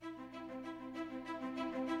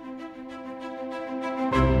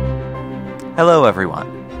Hello,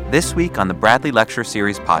 everyone. This week on the Bradley Lecture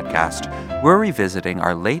Series podcast, we're revisiting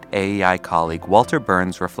our late AEI colleague Walter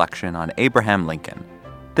Burns' reflection on Abraham Lincoln.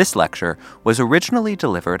 This lecture was originally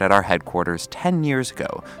delivered at our headquarters 10 years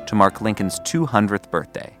ago to mark Lincoln's 200th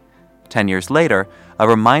birthday. 10 years later, a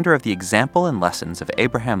reminder of the example and lessons of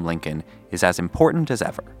Abraham Lincoln is as important as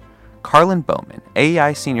ever. Carlin Bowman,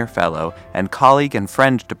 AEI Senior Fellow and colleague and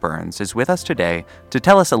friend to Burns, is with us today to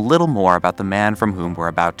tell us a little more about the man from whom we're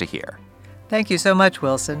about to hear. Thank you so much,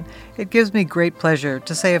 Wilson. It gives me great pleasure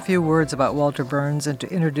to say a few words about Walter Burns and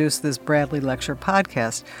to introduce this Bradley Lecture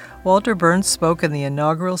podcast. Walter Burns spoke in the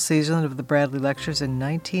inaugural season of the Bradley Lectures in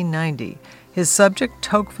 1990. His subject,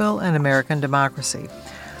 Tocqueville and American Democracy.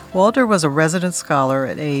 Walter was a resident scholar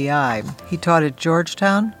at AEI. He taught at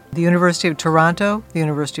Georgetown, the University of Toronto, the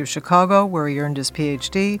University of Chicago, where he earned his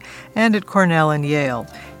Ph.D., and at Cornell and Yale.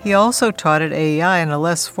 He also taught at AEI in a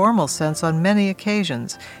less formal sense on many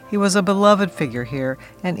occasions. He was a beloved figure here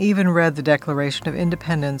and even read the Declaration of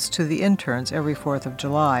Independence to the interns every 4th of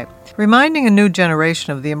July. Reminding a new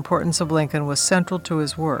generation of the importance of Lincoln was central to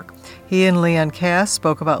his work. He and Leon Kass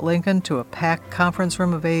spoke about Lincoln to a packed conference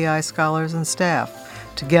room of AEI scholars and staff.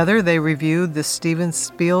 Together, they reviewed the Steven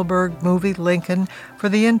Spielberg movie Lincoln for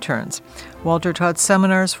the interns. Walter taught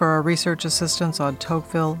seminars for our research assistants on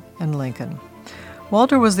Tocqueville and Lincoln.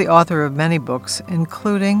 Walter was the author of many books,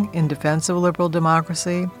 including In Defense of Liberal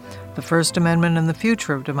Democracy, The First Amendment and the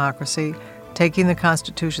Future of Democracy, Taking the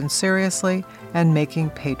Constitution Seriously, and Making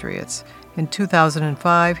Patriots. In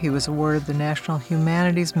 2005, he was awarded the National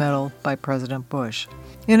Humanities Medal by President Bush.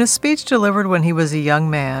 In a speech delivered when he was a young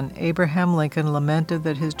man, Abraham Lincoln lamented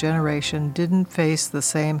that his generation didn't face the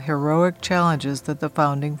same heroic challenges that the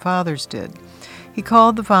Founding Fathers did. He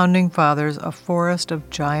called the Founding Fathers a forest of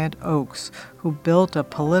giant oaks who built a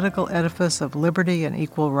political edifice of liberty and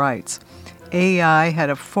equal rights. AEI had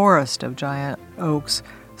a forest of giant oaks,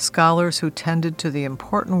 scholars who tended to the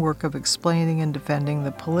important work of explaining and defending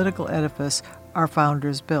the political edifice our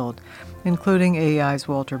founders built, including AEI's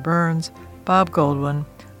Walter Burns, Bob Goldwyn,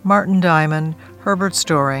 Martin Diamond, Herbert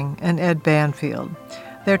Storing, and Ed Banfield.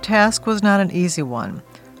 Their task was not an easy one.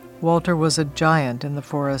 Walter was a giant in the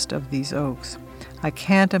forest of these oaks. I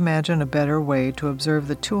can't imagine a better way to observe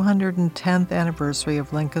the 210th anniversary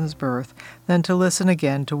of Lincoln's birth than to listen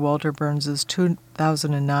again to Walter Burns's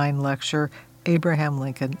 2009 lecture, Abraham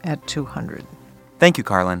Lincoln at 200. Thank you,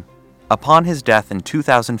 Carlin. Upon his death in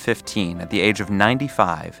 2015 at the age of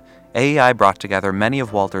 95, AEI brought together many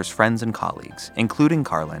of Walter's friends and colleagues, including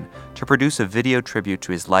Carlin, to produce a video tribute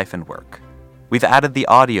to his life and work. We've added the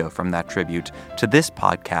audio from that tribute to this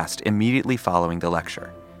podcast immediately following the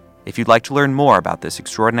lecture. If you'd like to learn more about this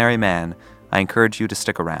extraordinary man, I encourage you to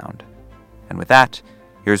stick around. And with that,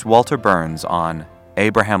 here's Walter Burns on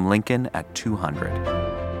Abraham Lincoln at 200.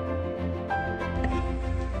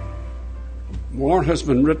 More has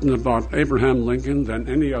been written about Abraham Lincoln than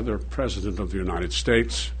any other president of the United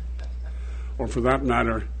States, or for that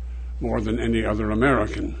matter, more than any other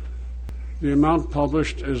American. The amount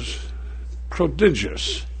published is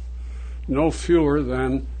prodigious. No fewer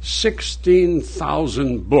than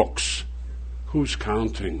 16,000 books. Who's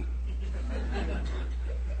counting?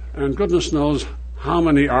 And goodness knows how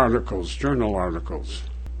many articles, journal articles.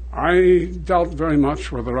 I doubt very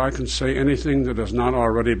much whether I can say anything that has not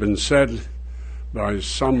already been said by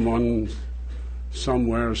someone,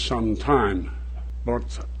 somewhere, sometime.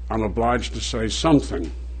 But I'm obliged to say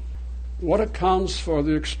something. What accounts for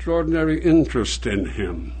the extraordinary interest in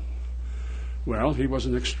him? Well, he was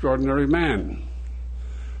an extraordinary man,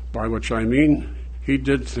 by which I mean he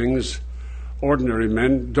did things ordinary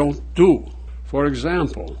men don't do. For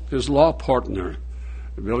example, his law partner,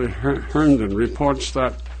 Billy Herndon, reports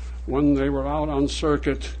that when they were out on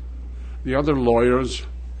circuit, the other lawyers,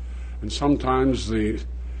 and sometimes the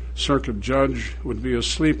circuit judge, would be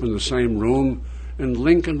asleep in the same room, and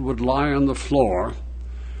Lincoln would lie on the floor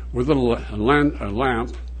with a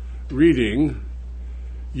lamp reading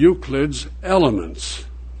Euclid's Elements,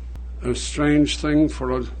 a strange thing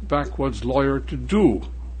for a backwoods lawyer to do.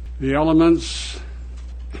 The Elements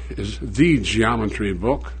is the geometry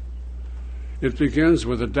book. It begins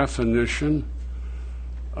with a definition.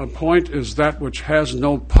 A point is that which has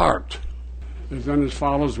no part. And then it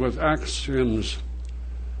follows with axioms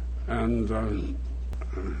and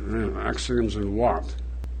axioms and what?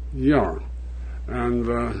 Yeah. And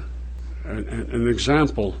an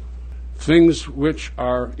example. Things which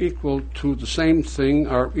are equal to the same thing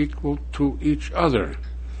are equal to each other.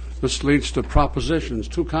 This leads to propositions,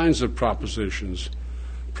 two kinds of propositions,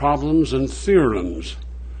 problems and theorems.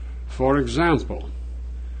 For example,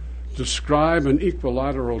 describe an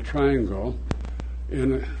equilateral triangle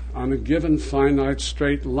on a given finite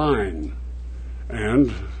straight line.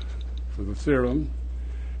 And, for the theorem,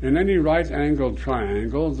 in any right-angled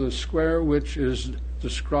triangle, the square which is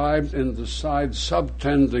described in the side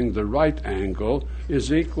subtending the right angle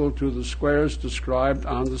is equal to the squares described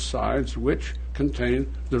on the sides which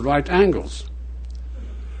contain the right angles.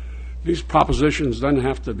 These propositions then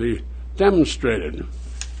have to be demonstrated,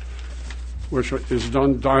 which is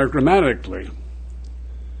done diagrammatically,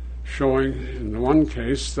 showing in the one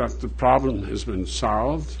case that the problem has been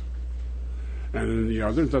solved, and in the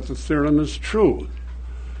other that the theorem is true.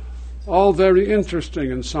 All very interesting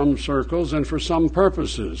in some circles and for some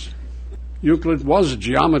purposes. Euclid was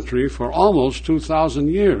geometry for almost 2,000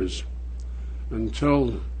 years,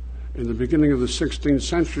 until in the beginning of the 16th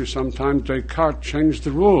century sometime Descartes changed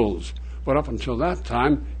the rules. But up until that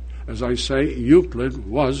time, as I say, Euclid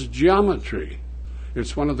was geometry.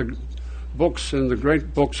 It's one of the books in the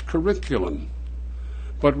great books curriculum.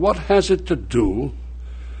 But what has it to do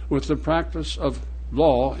with the practice of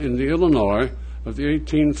law in the Illinois of the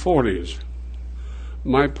 1840s?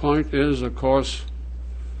 My point is, of course,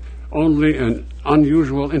 only an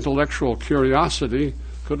unusual intellectual curiosity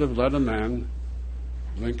could have led a man,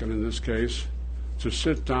 Lincoln in this case, to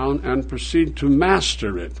sit down and proceed to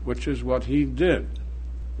master it, which is what he did.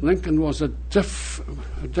 Lincoln was a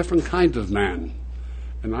different kind of man,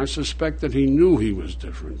 and I suspect that he knew he was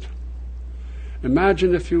different.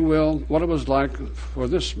 Imagine, if you will, what it was like for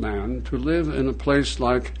this man to live in a place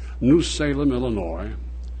like New Salem, Illinois,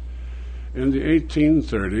 in the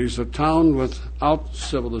 1830s, a town without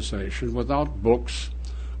civilization, without books,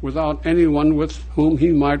 without anyone with whom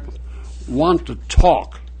he might want to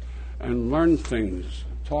talk and learn things,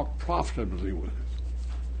 talk profitably with.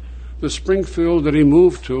 The Springfield that he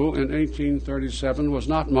moved to in 1837 was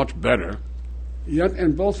not much better. Yet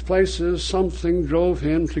in both places, something drove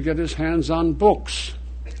him to get his hands on books.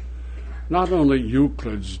 Not only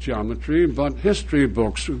Euclid's geometry, but history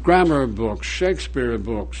books, grammar books, Shakespeare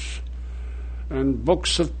books, and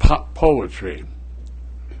books of poetry.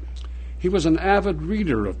 He was an avid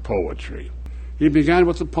reader of poetry. He began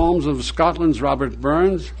with the poems of Scotland's Robert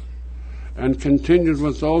Burns and continued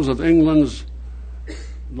with those of England's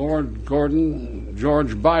Lord Gordon,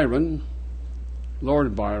 Lord Byron.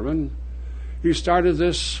 He started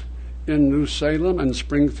this in New Salem and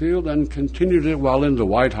Springfield and continued it while in the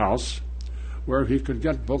White House, where he could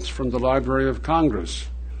get books from the Library of Congress.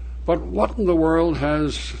 But what in the world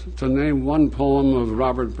has, to name one poem of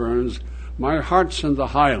Robert Burns, My Heart's in the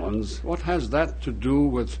Highlands, what has that to do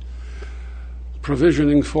with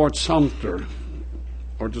provisioning Fort Sumter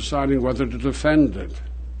or deciding whether to defend it?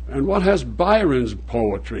 And what has Byron's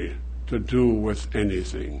poetry to do with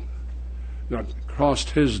anything that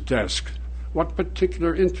crossed his desk? What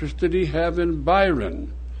particular interest did he have in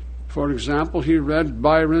Byron? For example, he read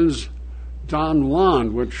Byron's Don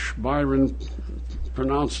Juan, which Byron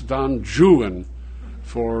pronounced Don Juan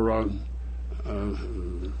for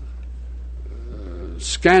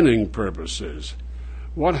scanning purposes.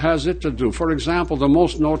 What has it to do? For example, the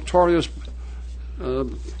most notorious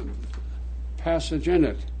passage in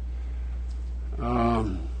it.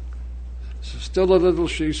 Still a little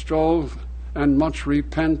she strove, and much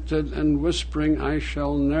repented, and whispering, I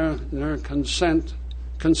shall ne'er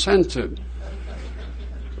consented.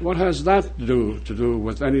 What has that to do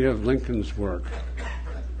with any of Lincoln's work?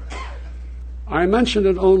 I mention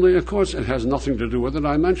it only, of course it has nothing to do with it,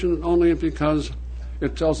 I mention it only because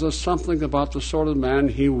it tells us something about the sort of man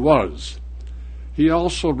he was. He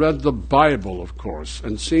also read the Bible, of course,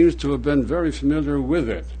 and seems to have been very familiar with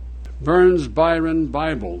it. Burns, Byron,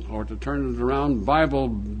 Bible, or to turn it around, Bible,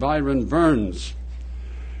 Byron, Burns.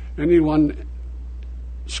 Anyone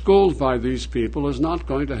schooled by these people is not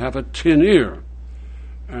going to have a tin ear.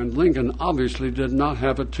 And Lincoln obviously did not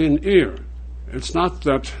have a tin ear. It's not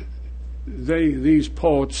that these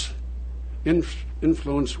poets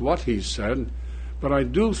influenced what he said, but I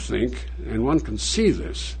do think, and one can see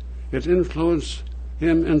this, it influenced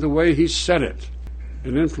him in the way he said it.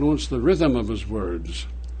 It influenced the rhythm of his words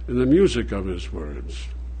and the music of his words.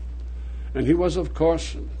 And he was, of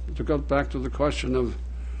course, to go back to the question of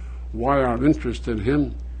why our interest in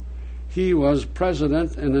him, he was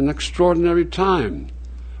president in an extraordinary time.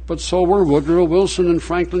 But so were Woodrow Wilson and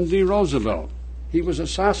Franklin D. Roosevelt. He was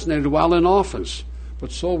assassinated while in office,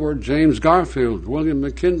 but so were James Garfield, William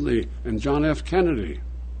McKinley, and John F. Kennedy.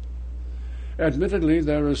 Admittedly,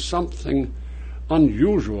 there is something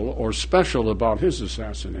unusual or special about his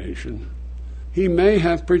assassination. He may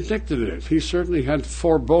have predicted it. He certainly had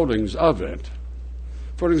forebodings of it.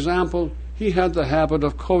 For example, he had the habit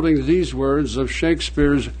of quoting these words of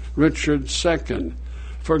Shakespeare's Richard II.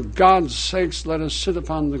 For God's sakes, let us sit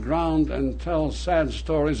upon the ground and tell sad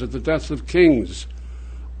stories of the death of kings,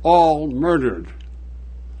 all murdered.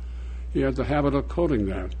 He had the habit of quoting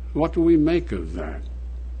that. What do we make of that?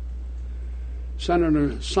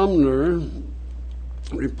 Senator Sumner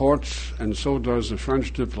reports, and so does the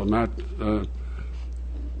French diplomat, the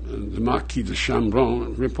Marquis de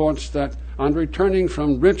Chambron, reports that on returning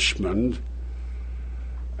from Richmond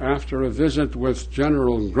after a visit with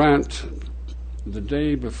General Grant the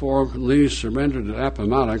day before Lee surrendered at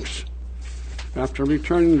Appomattox, after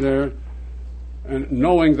returning there and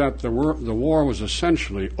knowing that the war was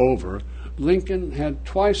essentially over, Lincoln had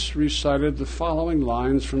twice recited the following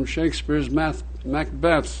lines from Shakespeare's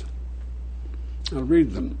Macbeth. I'll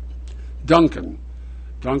read them. Duncan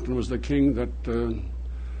was the king that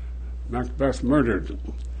Macbeth murdered.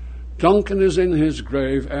 Duncan is in his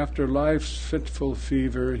grave after life's fitful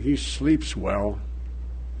fever. He sleeps well.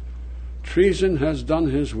 Treason has done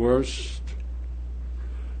his worst.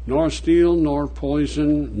 Nor steel nor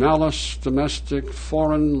poison, malice domestic,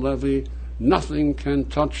 foreign levy, nothing can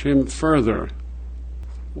touch him further.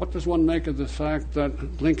 What does one make of the fact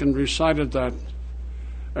that Lincoln recited that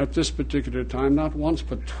at this particular time, not once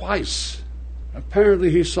but twice? Apparently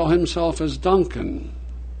he saw himself as Duncan.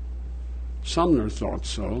 Sumner thought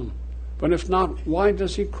so. But if not, why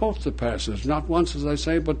does he quote the passage? Not once, as I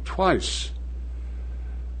say, but twice.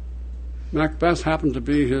 Macbeth happened to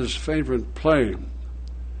be his favorite play.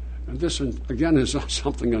 And this, again, is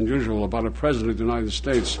something unusual about a president of the United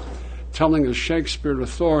States telling a Shakespeare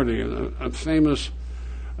authority, a famous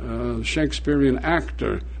Shakespearean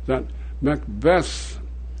actor, that Macbeth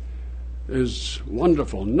is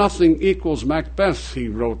wonderful. Nothing equals Macbeth, he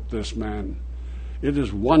wrote this man. It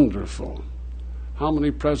is wonderful. How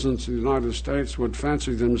many presidents of the United States would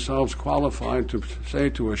fancy themselves qualified to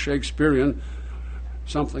say to a Shakespearean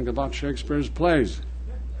something about Shakespeare's plays?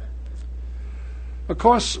 Of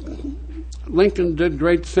course, Lincoln did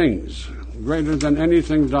great things, greater than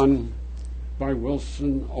anything done by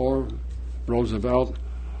Wilson or Roosevelt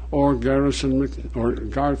or Garrison or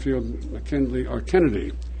Garfield, McKinley or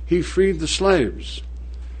Kennedy. He freed the slaves,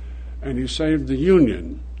 and he saved the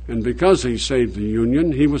Union. And because he saved the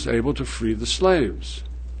Union, he was able to free the slaves.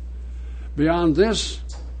 Beyond this,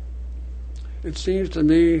 it seems to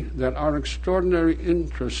me that our extraordinary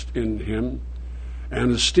interest in him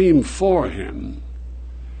and esteem for him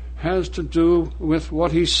has to do with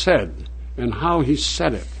what he said and how he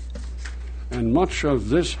said it. And much of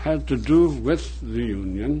this had to do with the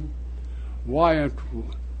Union, what it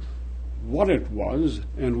was,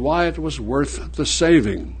 and why it was worth the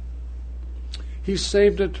saving. He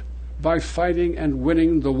saved it by fighting and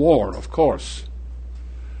winning the war, of course.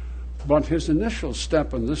 But his initial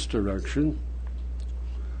step in this direction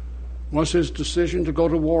was his decision to go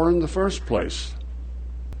to war in the first place.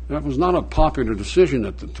 That was not a popular decision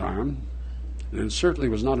at the time, and it certainly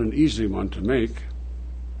was not an easy one to make.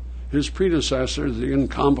 His predecessor, the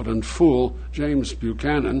incompetent fool, James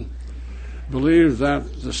Buchanan, believed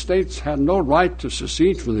that the states had no right to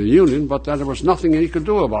secede from the Union, but that there was nothing he could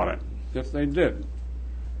do about it if they did.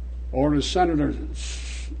 Or as Senator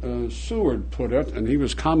Seward put it, and he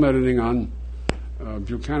was commenting on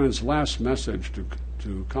Buchanan's last message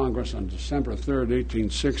to Congress on December 3rd,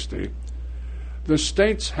 1860, the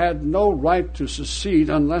states had no right to secede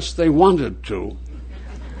unless they wanted to.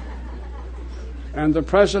 And the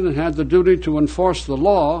president had the duty to enforce the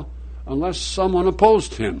law unless someone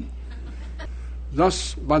opposed him.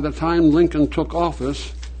 Thus, by the time Lincoln took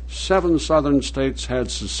office, 7 southern states had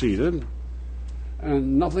seceded,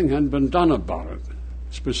 and nothing had been done about it.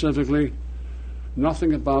 Specifically,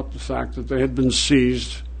 nothing about the fact that they had been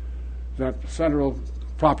seized, that federal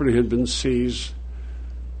property had been seized,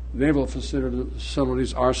 naval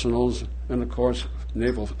facilities, arsenals, and of course,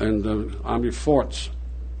 naval and army forts.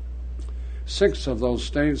 6 of those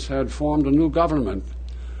states had formed a new government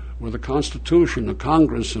with a constitution, a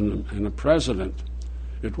Congress, and a president.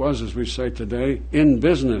 It was, as we say today, in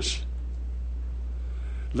business.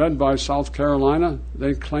 Led by South Carolina,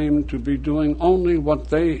 they claimed to be doing only what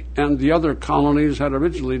they and the other colonies had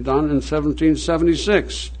originally done in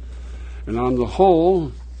 1776. And on the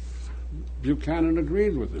whole, Buchanan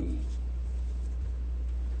agreed with him.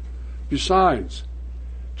 Besides,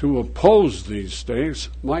 to oppose these states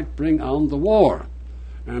might bring on the war,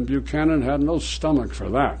 and Buchanan had no stomach for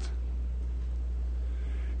that.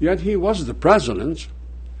 Yet he was the president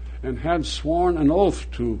and had sworn an oath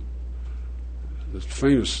to, the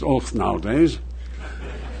famous oath nowadays,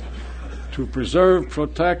 to preserve,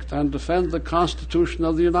 protect, and defend the Constitution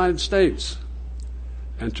of the United States.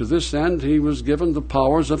 And to this end, he was given the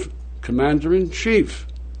powers of Commander-in-Chief,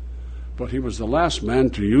 but he was the last man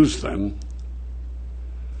to use them.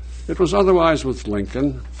 It was otherwise with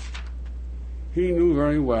Lincoln. He knew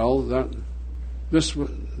very well that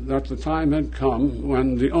the time had come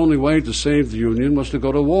when the only way to save the Union was to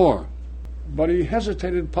go to war. But he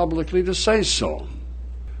hesitated publicly to say so.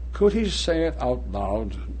 Could he say it out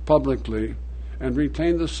loud, publicly, and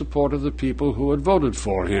retain the support of the people who had voted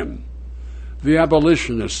for him? The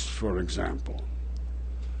abolitionists, for example.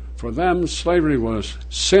 For them, slavery was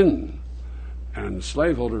sin, and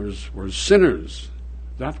slaveholders were sinners.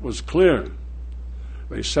 That was clear.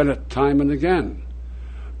 They said it time and again.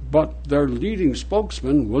 But their leading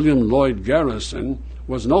spokesman, William Lloyd Garrison,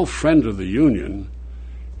 was no friend of the Union.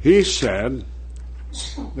 He said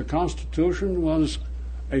the Constitution was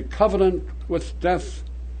a covenant with death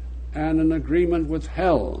and an agreement with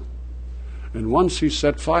hell. And once he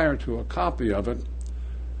set fire to a copy of it,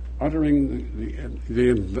 uttering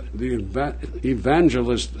the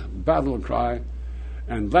evangelist battle cry,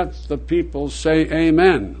 and let the people say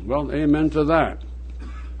amen. Well, amen to that.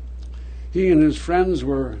 He and his friends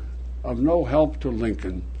were of no help to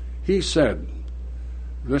Lincoln. He said,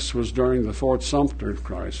 this was during the Fort Sumter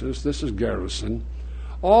crisis, this is Garrison,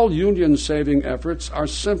 all Union-saving efforts are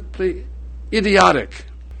simply idiotic.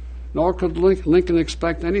 Nor could Lincoln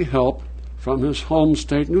expect any help from his home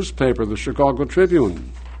state newspaper, the Chicago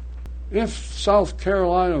Tribune. If South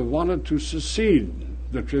Carolina wanted to secede,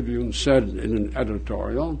 the Tribune said in an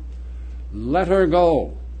editorial, let her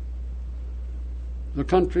go. The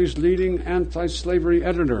country's leading anti-slavery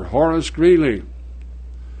editor, Horace Greeley,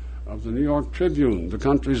 of the New York Tribune, the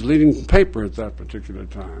country's leading paper at that particular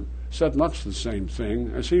time, said much the same thing.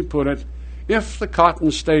 As he put it, if the cotton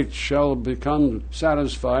states shall become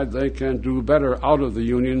satisfied they can do better out of the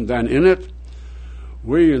Union than in it,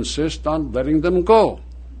 we insist on letting them go.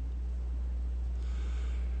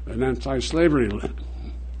 An anti-slavery.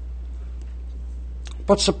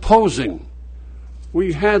 But supposing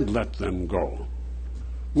we had let them go,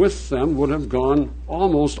 with them would have gone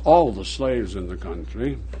almost all the slaves in the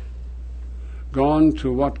country, gone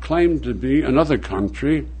to what claimed to be another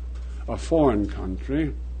country, a foreign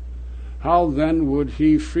country. How then would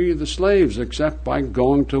he free the slaves except by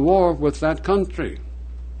going to war with that country?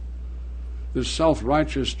 The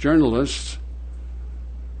self-righteous journalists,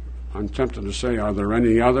 I'm tempted to say, are there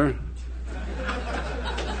any other?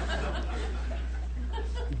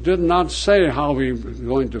 Did not say how he was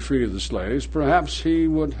going to free the slaves. Perhaps he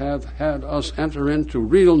would have had us enter into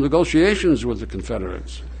real negotiations with the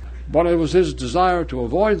Confederates. But it was his desire to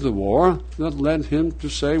avoid the war that led him to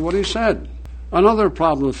say what he said. Another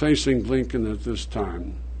problem facing Lincoln at this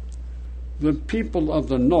time. The people of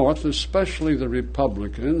the North, especially the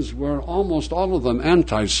Republicans, were almost all of them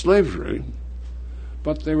anti-slavery,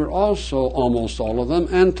 but they were also almost all of them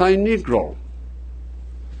anti-Negro.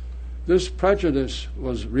 This prejudice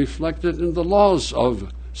was reflected in the laws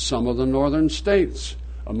of some of the northern states,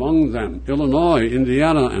 among them Illinois,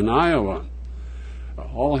 Indiana, and Iowa.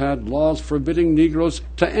 All had laws forbidding Negroes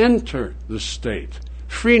to enter the state.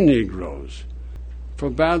 Free Negroes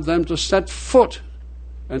forbade them to set foot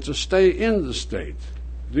and to stay in the state.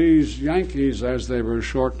 These Yankees, as they were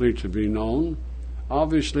shortly to be known,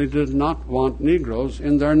 obviously did not want Negroes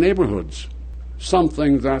in their neighborhoods,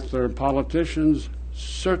 something that their politicians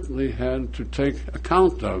certainly had to take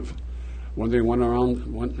account of when they went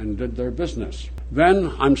and did their business.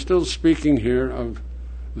 Then, I'm still speaking here of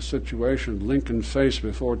the situation Lincoln faced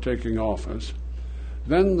before taking office.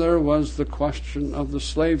 Then there was the question of the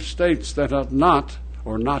slave states that had not,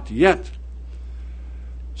 or not yet,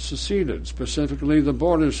 seceded, specifically the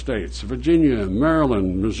border states, Virginia,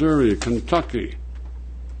 Maryland, Missouri, Kentucky.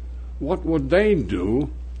 What would they do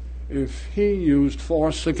if he used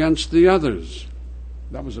force against the others?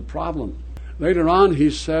 That was a problem. Later on, he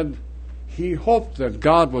said he hoped that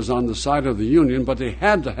God was on the side of the Union, but they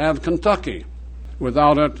had to have Kentucky.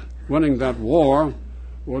 Without it, winning that war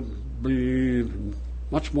would be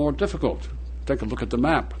much more difficult. Take a look at the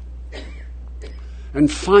map.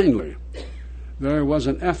 And finally, there was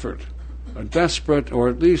an effort, a desperate or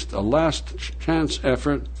at least a last chance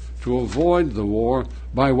effort to avoid the war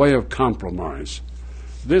by way of compromise.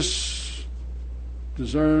 This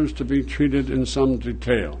deserves to be treated in some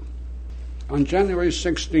detail. On January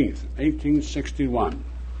 16, 1861,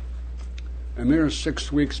 a mere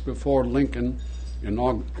 6 weeks before Lincoln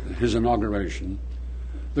his inauguration,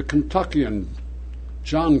 the Kentuckian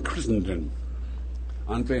John Crittenden,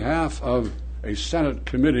 on behalf of a Senate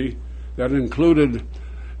committee that included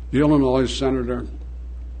the Illinois Senator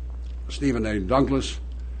Stephen A. Douglas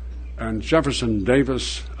and Jefferson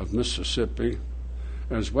Davis of Mississippi,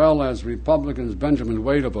 as well as Republicans Benjamin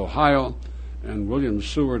Wade of Ohio and William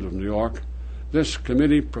Seward of New York, this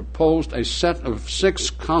committee proposed a set of 6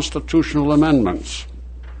 constitutional amendments.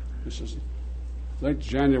 This is late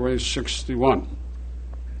January 61.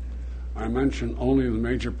 I mention only the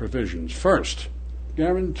major provisions. First,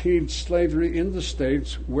 guaranteed slavery in the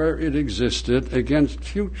states where it existed against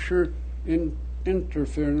future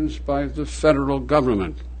interference by the federal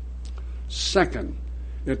government. Second,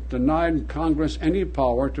 it denied Congress any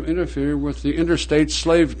power to interfere with the interstate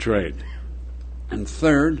slave trade. And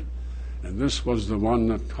third, and this was the one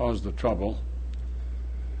that caused the trouble,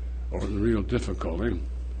 or the real difficulty,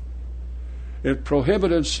 it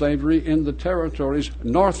prohibited slavery in the territories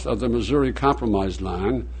north of the Missouri Compromise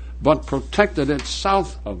line, but protected it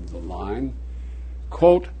south of the line,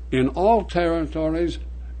 quote, in all territories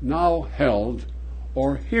now held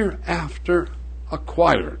or hereafter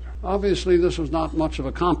acquired. Obviously, this was not much of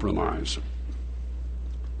a compromise.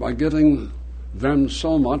 By giving them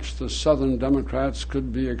so much, the Southern Democrats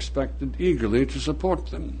could be expected eagerly to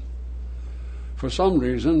support them. For some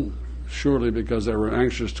reason, surely because they were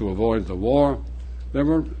anxious to avoid the war,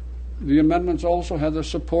 the amendments also had the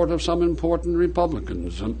support of some important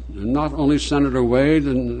Republicans, and not only Senator Wade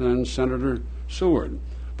and Senator Seward,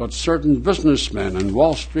 but certain businessmen and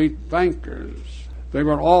Wall Street bankers. They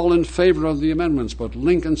were all in favor of the amendments, but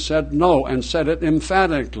Lincoln said no, and said it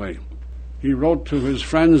emphatically. He wrote to his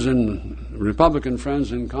Republican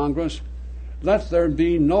friends in Congress, "Let there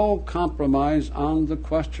be no compromise on the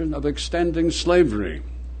question of extending slavery.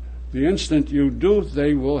 The instant you do,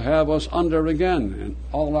 they will have us under again, and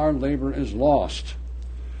all our labor is lost.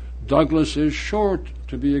 Douglas is sure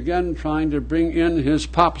to be again trying to bring in his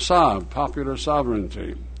popular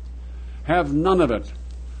sovereignty. Have none of it.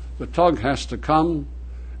 The tug has to come,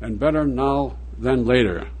 and better now than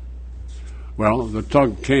later." Well, the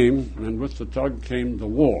tug came, and with the tug came the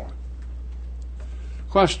war.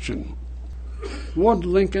 Question: would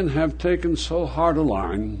Lincoln have taken so hard a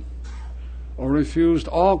line or refused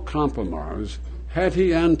all compromise had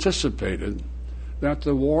he anticipated that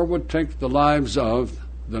the war would take the lives of,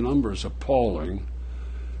 the numbers appalling,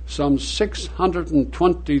 some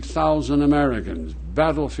 620,000 Americans,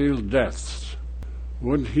 battlefield deaths?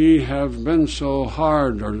 Would he have been so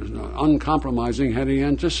hard or uncompromising had he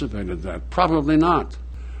anticipated that? Probably not.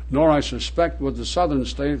 Nor, I suspect, would the southern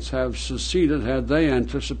states have seceded had they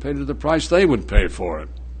anticipated the price they would pay for it.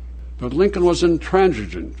 But Lincoln was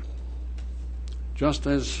intransigent, just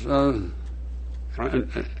as,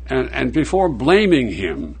 and before blaming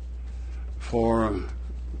him for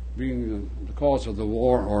being the cause of the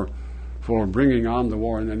war or for bringing on the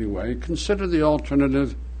war in any way, consider the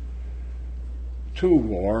alternative to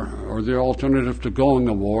war, or the alternative to going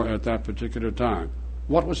to war at that particular time.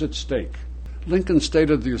 What was at stake? Lincoln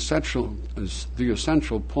stated the essential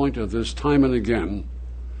point of this time and again,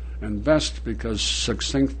 and best because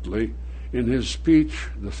succinctly in his speech,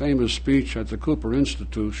 the famous speech at the Cooper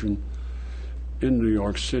Institution in New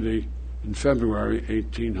York City in February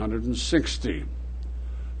 1860,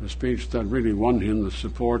 a speech that really won him the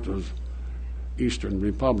support of Eastern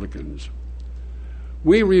Republicans.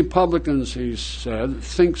 "We Republicans," he said,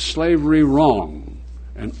 "think slavery wrong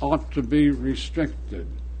and ought to be restricted.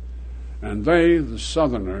 And they, the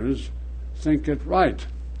Southerners, think it right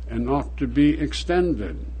and ought to be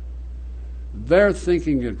extended. Their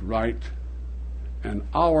thinking it right and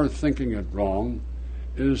our thinking it wrong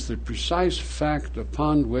is the precise fact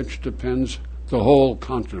upon which depends the whole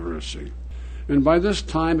controversy." And by this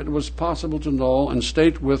time it was possible to know and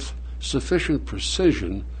state with sufficient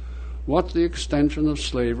precision what the extension of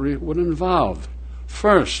slavery would involve.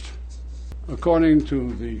 First, according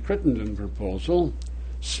to the Crittenden proposal,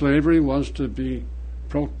 slavery was to be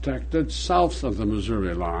protected south of the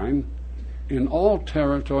Missouri line in all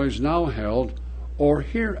territories now held or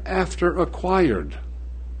hereafter acquired.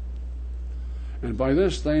 And by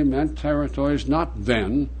this they meant territories not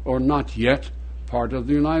then or not yet part of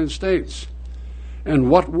the United States. And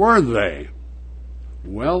what were they?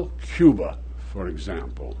 Well, Cuba, for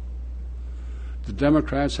example. The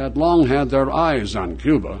Democrats had long had their eyes on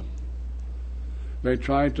Cuba. They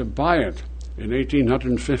tried to buy it in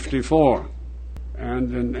 1854.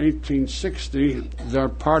 And in 1860, their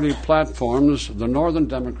party platforms, the Northern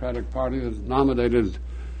Democratic Party that nominated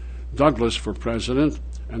Douglas for president,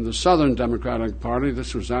 and the Southern Democratic Party,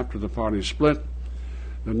 this was after the party split,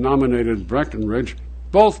 that nominated Breckinridge,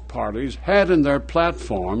 both parties had in their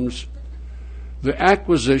platforms the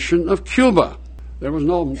acquisition of Cuba. There was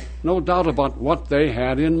no doubt about what they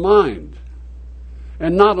had in mind.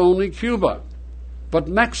 And not only Cuba, but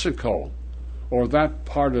Mexico, or that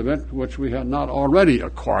part of it which we had not already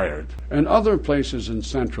acquired, and other places in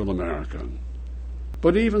Central America.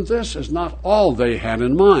 But even this is not all they had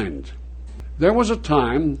in mind. There was a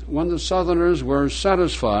time when the Southerners were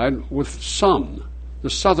satisfied with the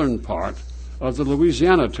southern part of the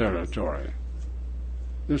Louisiana Territory.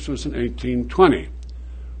 This was in 1820,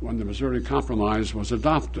 when the Missouri Compromise was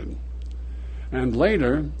adopted. And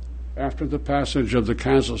later, after the passage of the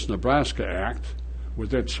Kansas-Nebraska Act,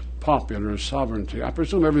 with its popular sovereignty, I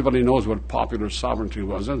presume everybody knows what popular sovereignty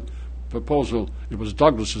was. A proposal, it was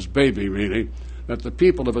Douglas's baby, really, that the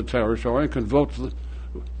people of a territory could vote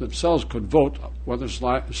themselves could vote whether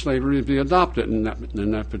slavery be adopted in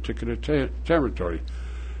that particular territory.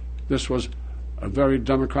 This was a very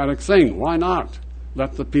democratic thing. Why not?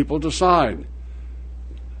 Let the people decide.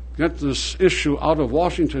 Get this issue out of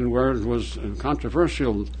Washington where it was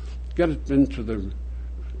controversial. Get it into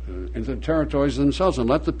the territories themselves and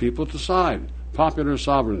let the people decide. Popular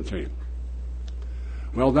sovereignty.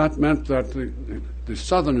 Well, that meant that the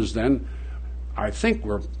Southerners then, I think,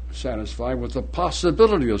 were satisfied with the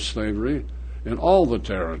possibility of slavery in all the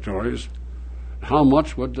territories. How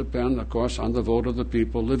much would depend, of course, on the vote of the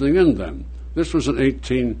people living in them. This was in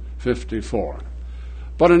 1854.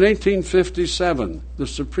 But in 1857, the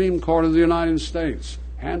Supreme Court of the United States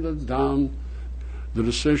handed down the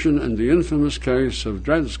decision in the infamous case of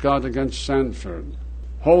Dred Scott against Sanford,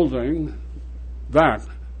 holding that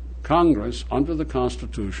Congress, under the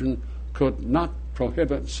Constitution, could not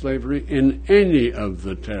prohibit slavery in any of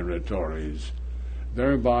the territories,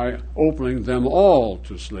 thereby opening them all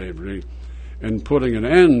to slavery and putting an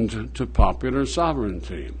end to popular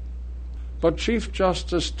sovereignty. But Chief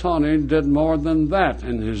Justice Taney did more than that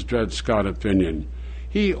in his Dred Scott opinion.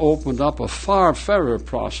 He opened up a far fairer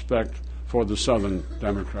prospect for the Southern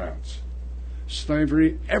Democrats.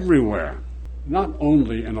 Slavery everywhere, not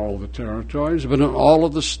only in all the territories, but in all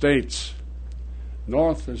of the states,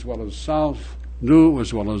 north as well as south, new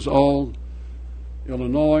as well as old,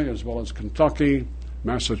 Illinois as well as Kentucky,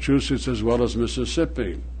 Massachusetts as well as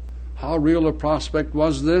Mississippi. How real a prospect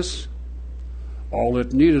was this? All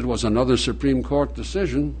it needed was another Supreme Court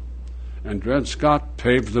decision, and Dred Scott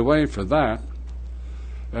paved the way for that.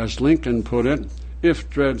 As Lincoln put it, if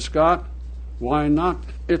Dred Scott, why not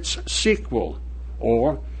its sequel?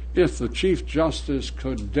 Or, if the Chief Justice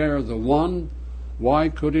could dare the one, why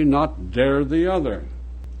could he not dare the other?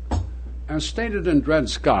 As stated in Dred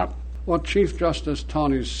Scott, what Chief Justice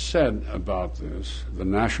Taney said about this, the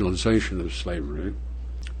nationalization of slavery,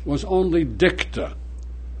 was only dicta,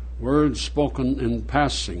 words spoken in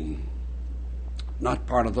passing, not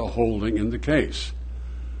part of the holding in the case.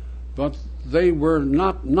 But they were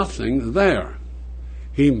not nothing there.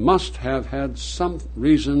 He must have had some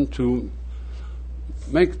reason to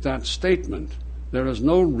make that statement. There is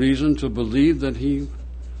no reason to believe that he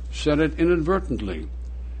said it inadvertently.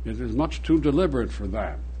 It is much too deliberate for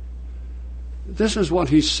that. This is what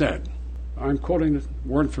he said. I'm quoting it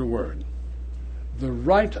word for word. The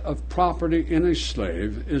right of property in a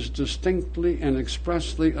slave is distinctly and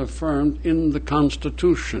expressly affirmed in the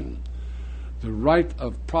Constitution. The right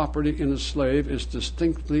of property in a slave is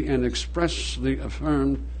distinctly and expressly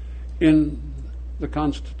affirmed in the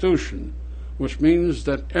Constitution, which means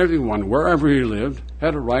that everyone, wherever he lived,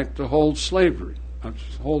 had a right to hold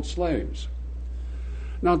slaves.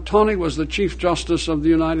 Now, Taney was the Chief Justice of the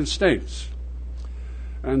United States,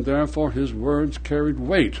 and therefore his words carried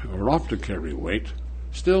weight, or ought to carry weight.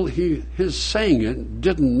 Still, his saying it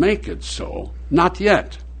didn't make it so, not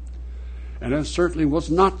yet. And it certainly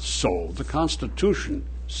was not so. The Constitution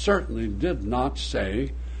certainly did not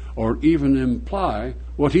say or even imply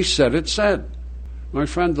what he said it said. My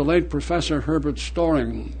friend, the late Professor Herbert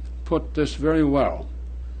Storing, put this very well.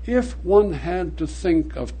 If one had to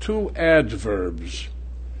think of two adverbs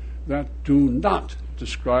that do not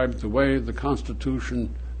describe the way the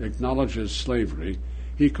Constitution acknowledges slavery,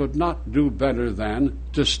 he could not do better than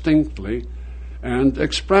distinctly and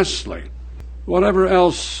expressly. Whatever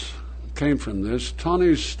else came from this,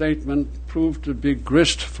 Taney's statement proved to be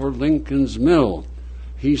grist for Lincoln's mill.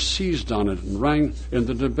 He seized on it and rang in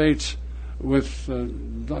the debates with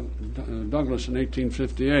Douglas in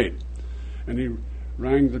 1858, and he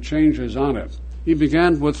rang the changes on it. He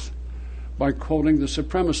began by quoting the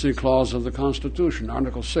Supremacy Clause of the Constitution,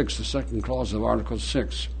 Article 6, the second clause of Article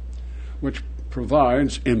 6, which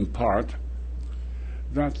provides, in part,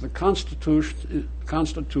 that the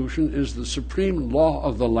Constitution is the supreme law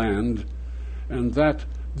of the land, and that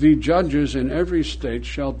the judges in every state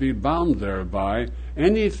shall be bound thereby,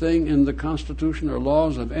 anything in the Constitution or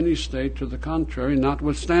laws of any state to the contrary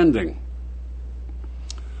notwithstanding.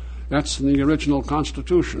 That's in the original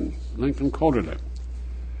Constitution. Lincoln quoted it.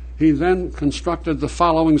 He then constructed the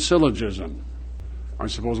following syllogism. I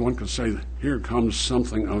suppose one could say, here comes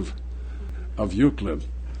something of Euclid.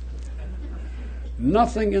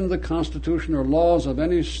 Nothing in the Constitution or laws of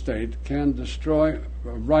any state can destroy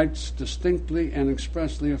rights distinctly and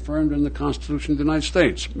expressly affirmed in the Constitution of the United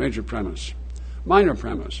States. Major premise. Minor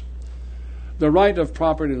premise. The right of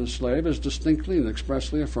property in a slave is distinctly and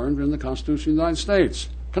expressly affirmed in the Constitution of the United States.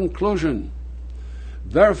 Conclusion.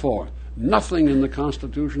 Therefore, nothing in the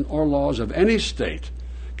Constitution or laws of any state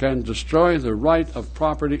can destroy the right of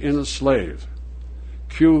property in a slave.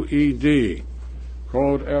 QED,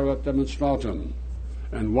 Quod erat demonstratum.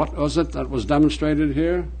 And what was it that was demonstrated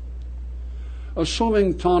here?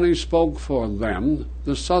 Assuming Tawney spoke for them,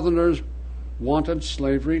 the Southerners wanted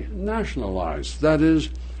slavery nationalized, that is,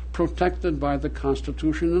 protected by the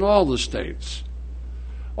Constitution in all the states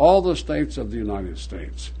of the United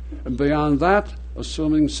States. And beyond that,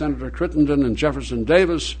 assuming Senator Crittenden and Jefferson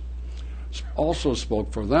Davis also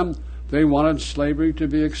spoke for them, they wanted slavery to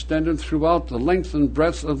be extended throughout the length and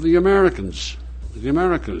breadth of the Americas.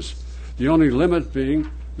 The only limit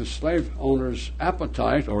being the slave owners'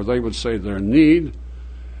 appetite, or they would say their need,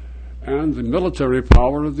 and the military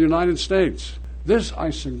power of the United States. This, I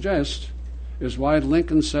suggest, is why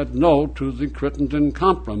Lincoln said no to the Crittenden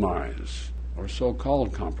Compromise, or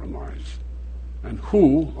so-called compromise. And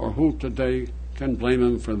who today can blame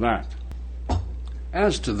him for that?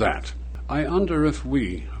 As to that, I wonder if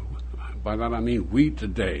we, by that I mean we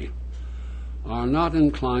today, are not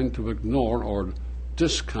inclined to ignore or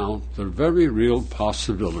discount the very real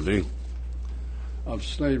possibility of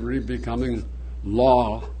slavery becoming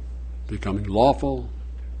lawful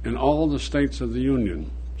in all the states of the Union.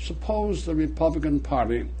 Suppose the Republican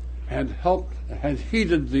Party had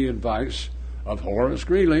heeded the advice of Horace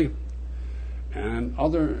Greeley and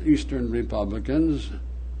other Eastern Republicans,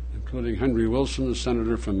 including Henry Wilson, the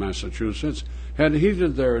senator from Massachusetts, had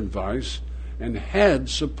heeded their advice and had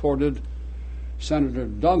supported Senator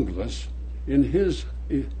Douglas in his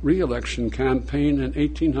re-election campaign in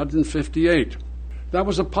 1858. That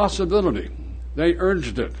was a possibility. They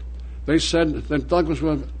urged it. They said that Douglas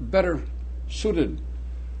was better suited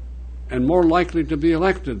and more likely to be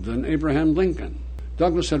elected than Abraham Lincoln.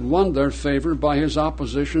 Douglas had won their favor by his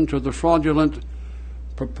opposition to the fraudulent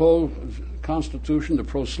proposed constitution, the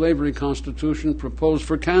pro-slavery constitution proposed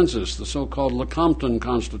for Kansas, the so-called Lecompton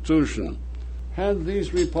Constitution. Had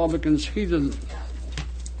these Republicans heeded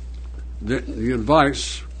the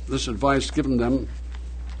advice, this advice given them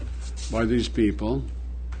by these people,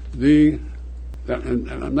 and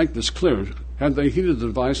I make this clear, had they heeded the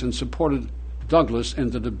advice and supported Douglas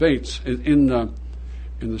in the debates in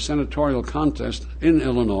the senatorial contest in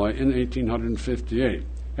Illinois in 1858.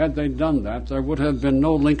 Had they done that, there would have been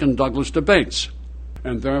no Lincoln-Douglas debates,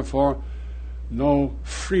 and therefore no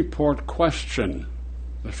Freeport question,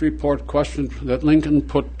 the Freeport question that Lincoln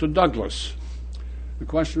put to Douglas. The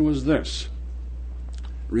question was this.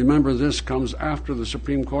 Remember, this comes after the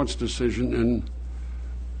Supreme Court's decision in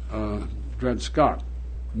Dred Scott.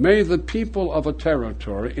 May the people of a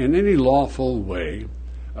territory in any lawful way,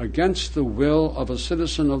 against the will of a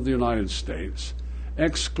citizen of the United States,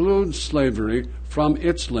 exclude slavery from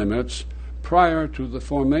its limits prior to the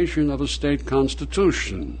formation of a state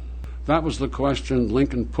constitution? That was the question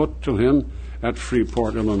Lincoln put to him at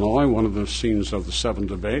Freeport, Illinois, one of the scenes of the 7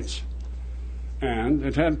 debates. And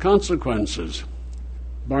it had consequences.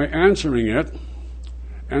 By answering it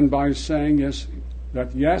and by saying yes,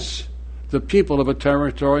 the people of a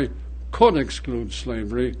territory could exclude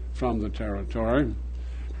slavery from the territory,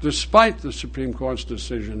 despite the Supreme Court's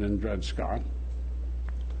decision in Dred Scott,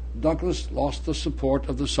 Douglas lost the support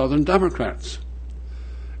of the Southern Democrats.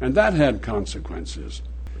 And that had consequences,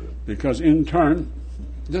 because in turn,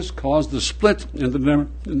 this caused the split in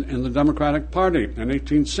the Democratic Party in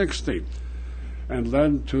 1860 and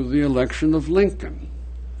led to the election of Lincoln.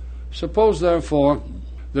 Suppose, therefore,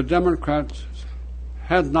 the Democrats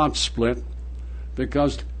had not split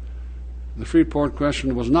because the Freeport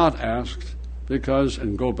question was not asked, because,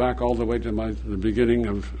 and go back all the way to the beginning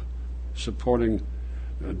of supporting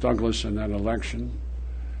Douglas in that election,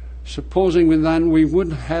 supposing then we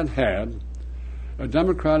would have had a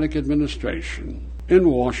Democratic administration in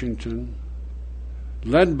Washington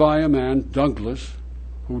led by a man, Douglas,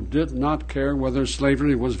 who did not care whether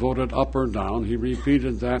slavery was voted up or down. He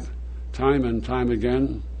repeated that time and time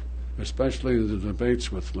again, especially in the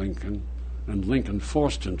debates with Lincoln, and Lincoln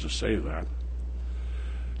forced him to say that.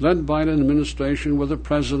 Led by an administration with a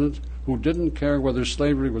president who didn't care whether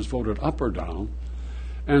slavery was voted up or down,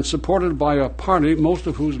 and supported by a party, most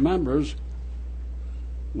of whose members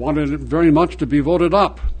wanted it very much to be voted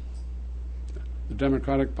up, the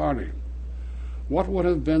Democratic Party. What would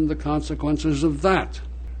have been the consequences of that?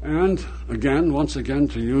 And again, once again,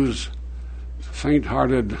 to use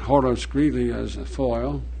faint-hearted Horace Greeley as a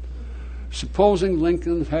foil, supposing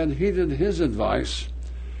Lincoln had heeded his advice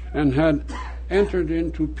and had entered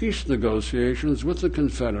into peace negotiations with the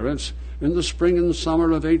Confederates in the spring and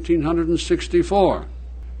summer of 1864,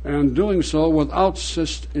 and doing so without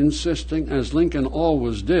insisting, as Lincoln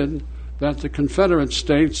always did, that the Confederate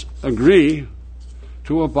states agree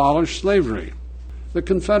to abolish slavery. The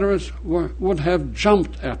Confederates would have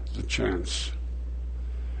jumped at the chance.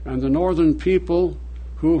 And the Northern people,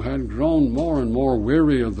 who had grown more and more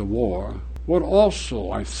weary of the war, would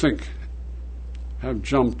also, I think, have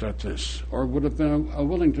jumped at this, or would have been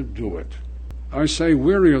willing to do it. I say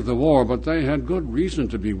weary of the war, but they had good reason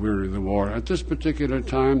to be weary of the war. At this particular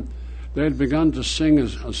time, they had begun to sing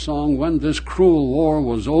a song, "When This Cruel War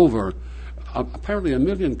Was Over." Apparently 1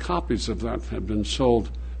 million copies of that had been sold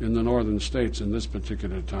in the northern states in this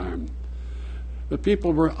particular time. The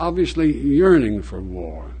people were obviously yearning for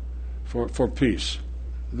war, for peace.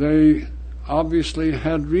 They obviously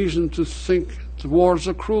had reason to think the war is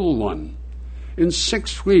a cruel one. In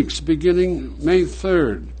 6 weeks, beginning May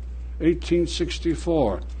 3rd,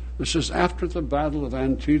 1864, this is after the Battle of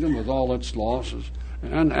Antietam with all its losses,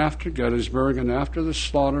 and after Gettysburg, and after the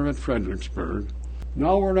slaughter at Fredericksburg.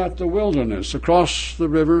 Now we're at the Wilderness, across the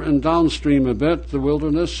river and downstream a bit, the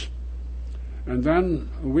Wilderness, and then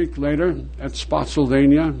a week later at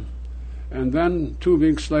Spotsylvania, and then 2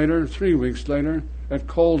 weeks later, 3 weeks later, at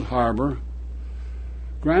Cold Harbor.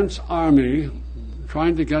 Grant's army,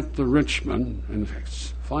 trying to get to Richmond, and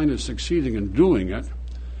finally succeeding in doing it,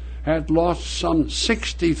 had lost some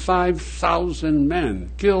 65,000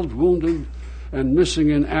 men, killed, wounded, and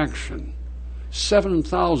missing in action.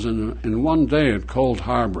 7,000 in one day at Cold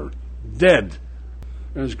Harbor, dead.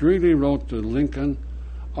 As Greeley wrote to Lincoln,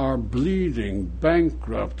 our bleeding,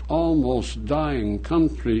 bankrupt, almost dying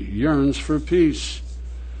country yearns for peace,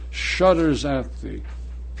 shudders at the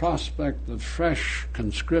prospect of fresh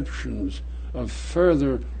conscriptions, of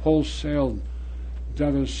further wholesale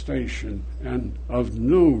devastation, and of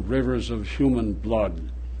new rivers of human blood.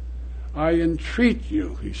 I entreat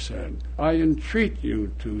you, he said, I entreat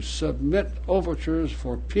you to submit overtures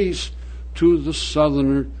for peace to the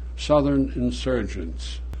southern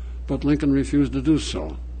insurgents. But Lincoln refused to do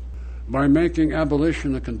so. By making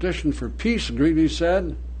abolition a condition for peace, Greeley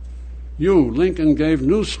said, you, Lincoln, gave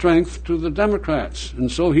new strength to the Democrats,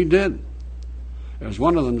 and so he did. As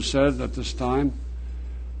one of them said at this time,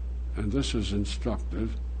 and this is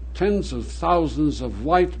instructive, tens of thousands of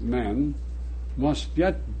white men must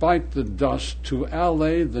yet bite the dust to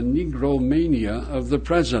allay the Negro mania of the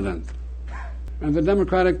president. And the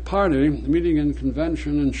Democratic Party, meeting in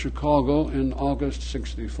convention in Chicago in August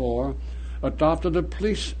 '64, adopted a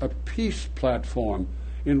peace platform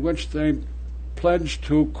in which they pledged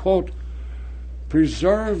to, quote,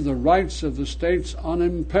 preserve the rights of the states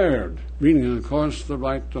unimpaired, meaning, of course, the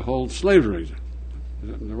right to hold slavery,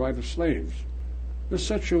 the right of slaves. The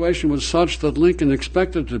situation was such that Lincoln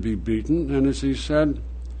expected to be beaten, and as he said,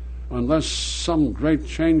 unless some great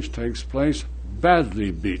change takes place, badly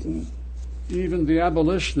beaten. Even the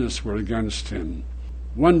abolitionists were against him.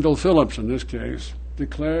 Wendell Phillips, in this case,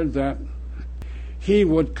 declared that he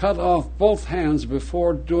would cut off both hands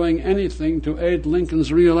before doing anything to aid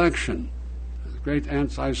Lincoln's re-election. A great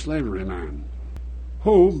anti-slavery man,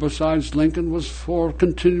 who, besides Lincoln, was for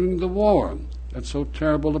continuing the war at so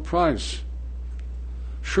terrible a price.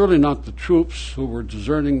 Surely not the troops, who were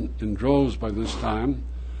deserting in droves by this time,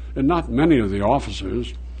 and not many of the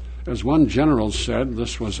officers. As one general said,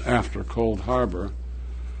 this was after Cold Harbor,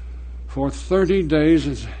 for 30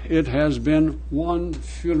 days it has been one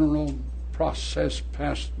funeral process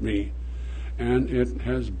past me, and it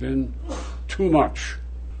has been too much.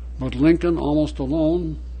 But Lincoln, almost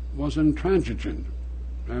alone, was intransigent,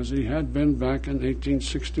 as he had been back in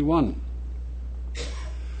 1861.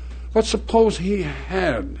 But suppose he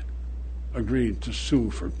had agreed to sue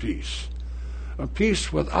for peace, a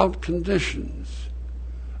peace without conditions,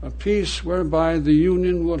 a peace whereby the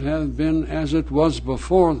Union would have been as it was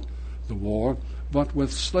before the war, but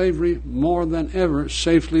with slavery more than ever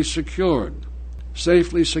safely secured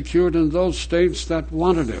in those states that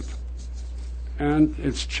wanted it, and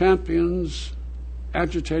its champions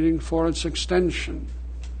agitating for its extension.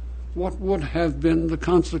 What would have been the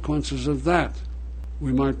consequences of that?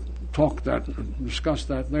 We might discuss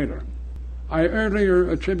that later. I earlier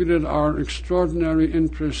attributed our extraordinary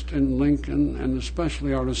interest in Lincoln, and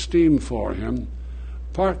especially our esteem for him,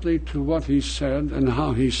 partly to what he said and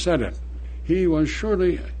how he said it. He was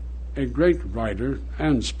surely a great writer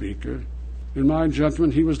and speaker, In my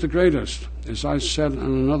judgment, he was the greatest. As I said on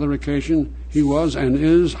another occasion, he was and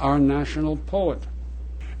is our national poet.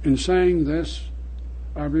 In saying this,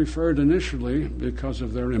 I referred initially, because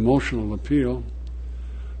of their emotional appeal,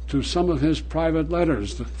 to some of his private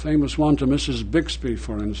letters, the famous one to Mrs. Bixby,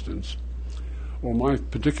 for instance, or my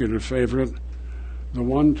particular favorite, the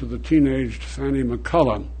one to the teenaged Fannie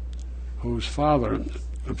McCullough, whose father,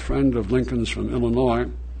 a friend of Lincoln's from Illinois,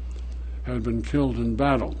 had been killed in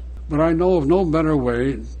battle. But I know of no better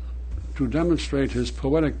way to demonstrate his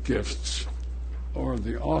poetic gifts or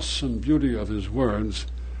the awesome beauty of his words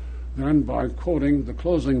than by quoting the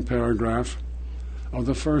closing paragraph of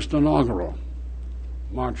the first inaugural,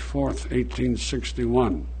 March 4th,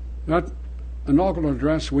 1861. That inaugural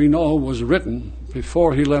address, we know, was written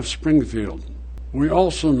before he left Springfield. We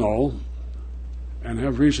also know, and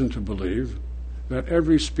have reason to believe, that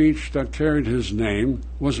every speech that carried his name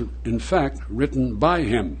was in fact written by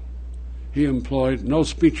him. He employed no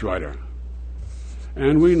speechwriter.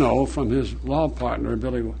 And we know from his law partner,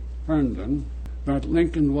 Billy Herndon, that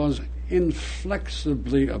Lincoln was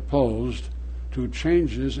inflexibly opposed to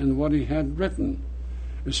changes in what he had written,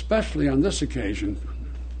 especially on this occasion,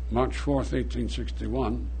 March 4th,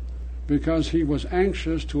 1861, because he was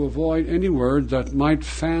anxious to avoid any word that might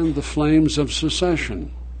fan the flames of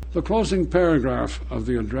secession. The closing paragraph of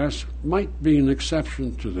the address might be an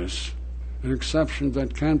exception to this, an exception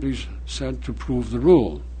that can be said to prove the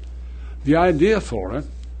rule. The idea for it,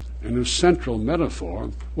 and its central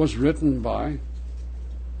metaphor, was written by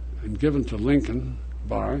and given to Lincoln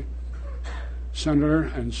by Senator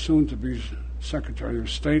and soon-to-be Secretary of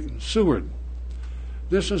State Seward.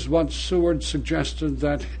 This is what Seward suggested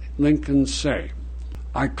that Lincoln say.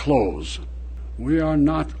 I close.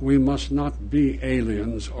 We must not be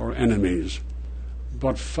aliens or enemies,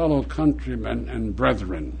 but fellow countrymen and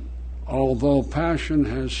brethren. Although passion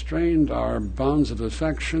has strained our bonds of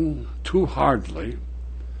affection too hardly,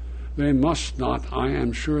 they must not, I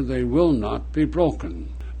am sure they will not, be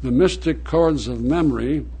broken. The mystic chords of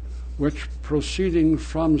memory, which proceeding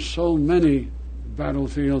from so many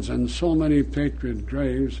battlefields and so many patriot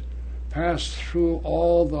graves, pass through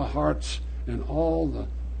all the hearts and all the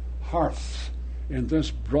hearths in this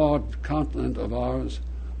broad continent of ours,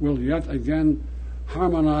 will yet again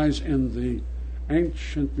harmonize in the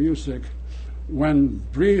ancient music when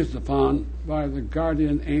breathed upon by the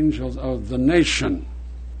guardian angels of the nation.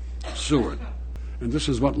 Seward. And this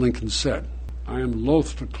is what Lincoln said: I am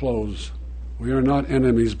loath to close. We are not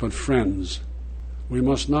enemies but friends. We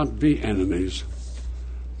must not be enemies.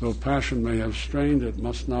 Though passion may have strained, it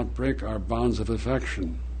must not break our bonds of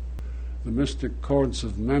affection. The mystic chords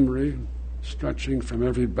of memory, stretching from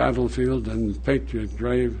every battlefield and patriot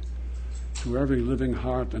grave to every living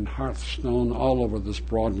heart and hearthstone all over this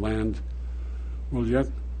broad land, will yet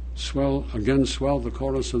swell the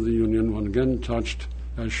chorus of the Union when again touched,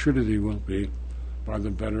 as surely they will be, by the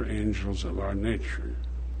better angels of our nature.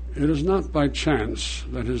 It is not by chance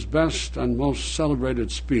that his best and most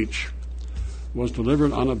celebrated speech was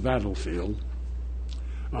delivered on a battlefield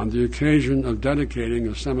on the occasion of dedicating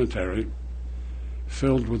a cemetery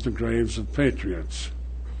filled with the graves of patriots.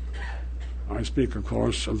 I speak, of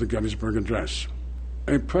course, of the Gettysburg Address.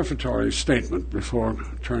 A prefatory statement before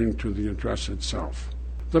turning to the address itself.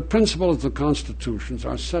 The principles of the Constitutions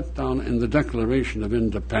are set down in the Declaration of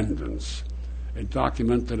Independence, a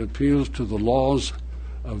document that appeals to the laws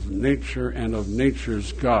of nature and of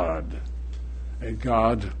nature's God. A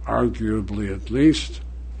God, arguably at least,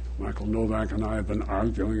 Michael Novak and I have been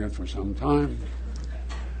arguing it for some time,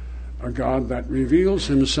 a God that reveals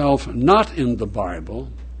himself not in the Bible,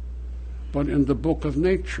 but in the book of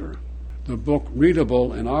nature, the book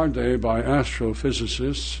readable in our day by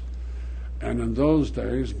astrophysicists and in those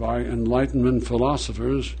days by Enlightenment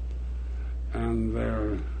philosophers and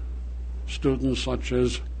their students such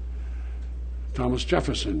as Thomas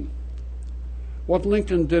Jefferson. What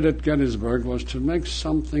Lincoln did at Gettysburg was to make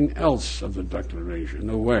something else of the Declaration,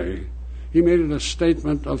 a way. He made it a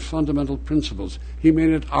statement of fundamental principles. He made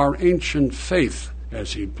it our ancient faith,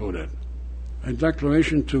 as he put it, a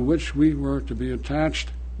declaration to which we were to be attached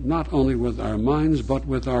not only with our minds but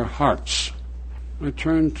with our hearts. I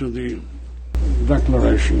turn to the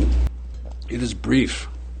Declaration. It is brief,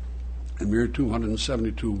 a mere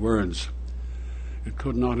 272 words. It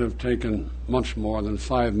could not have taken much more than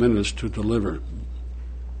 5 minutes to deliver.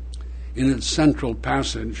 In its central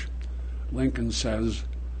passage, Lincoln says,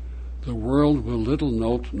 "The world will little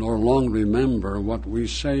note nor long remember what we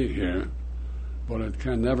say here, but it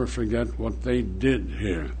can never forget what they did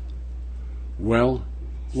here." Well,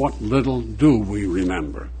 what little do we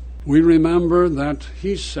remember? We remember that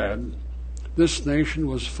he said, This nation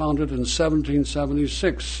was founded in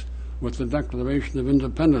 1776 with the Declaration of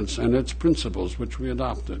Independence and its principles, which we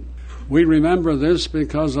adopted. We remember this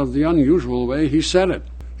because of the unusual way he said it.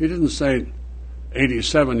 He didn't say it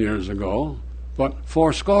 87 years ago, but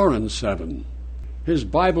 77. His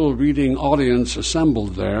Bible-reading audience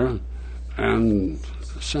assembled there and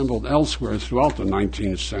assembled elsewhere throughout the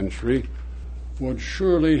 19th century would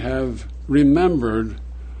surely have remembered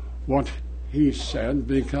what he said,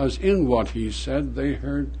 because in what he said they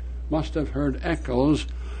must have heard echoes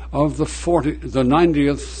of the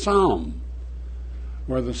 90th Psalm,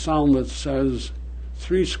 where the psalmist says,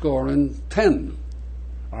 70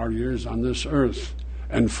 are years on this earth,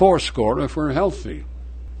 and 80 if we're healthy.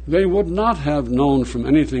 They would not have known from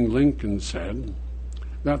anything Lincoln said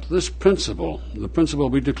that this principle, the principle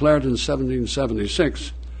we declared in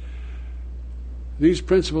 1776, these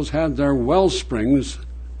principles had their well springs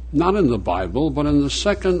not in the Bible, but in the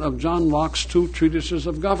second of John Locke's 2 treatises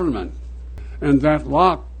of government, and that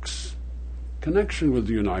Locke's connection with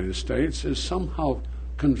the United States is somehow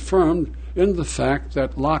confirmed in the fact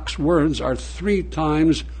that Locke's words are 3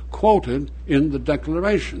 times quoted in the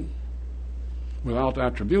Declaration, without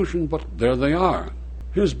attribution, but there they are.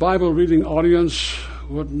 His Bible-reading audience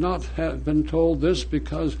would not have been told this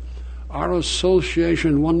because our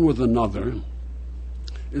association one with another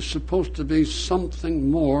is supposed to be something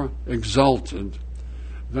more exalted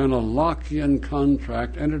than a Lockean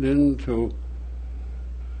contract entered into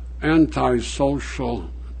antisocial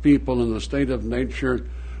people in the state of nature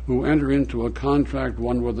who enter into a contract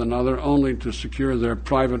one with another only to secure their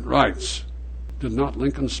private rights. Did not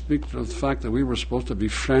Lincoln speak to the fact that we were supposed to be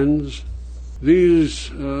friends? These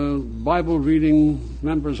Bible-reading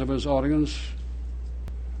members of his audience,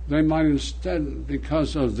 they might instead,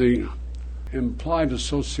 because of the implied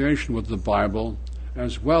association with the Bible,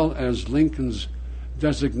 as well as Lincoln's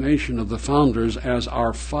designation of the founders as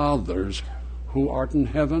our fathers who art in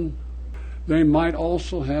heaven, they might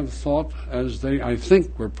also have thought, as they, I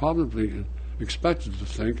think, were probably expected to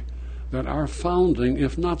think, that our founding,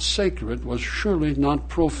 if not sacred, was surely not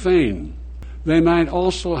profane. They might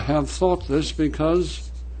also have thought this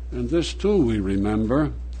because, and this too we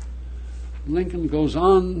remember, Lincoln goes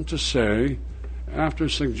on to say, after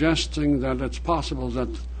suggesting that it's possible that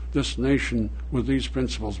this nation with these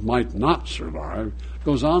principles might not survive,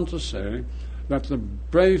 goes on to say that the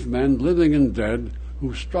brave men, living and dead,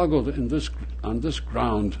 who struggled on this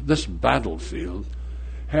ground, this battlefield,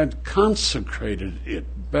 had consecrated it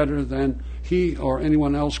better than he or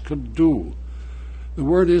anyone else could do. The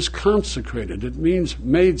word is consecrated. It means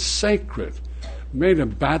made sacred. Made a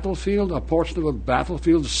battlefield, a portion of a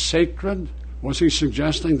battlefield, sacred? Was he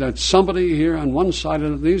suggesting that somebody here on one side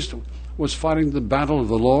at least was fighting the battle of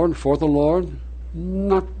the Lord, for the Lord?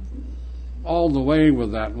 Not all the way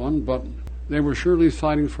with that one, but they were surely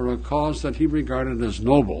fighting for a cause that he regarded as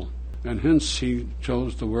noble, and hence he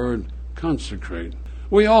chose the word consecrate.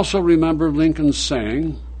 We also remember Lincoln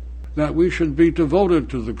saying that we should be devoted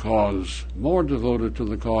to the cause, more devoted to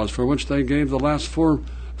the cause, for which they gave the last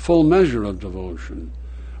full measure of devotion.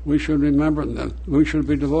 We should remember that we should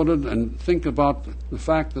be devoted and think about the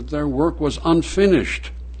fact that their work was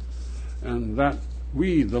unfinished, and that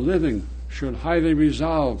we, the living, should highly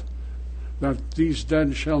resolve that these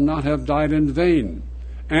dead shall not have died in vain,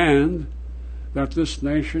 and that this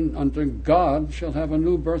nation unto God shall have a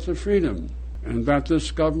new birth of freedom, and that this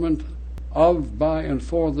government of, by, and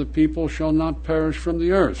for the people shall not perish from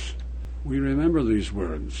the earth. We remember these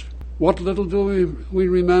words. What little do we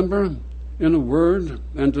remember? In a word,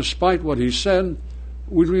 and despite what he said,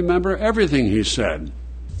 we remember everything he said.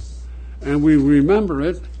 And we remember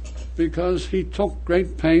it because he took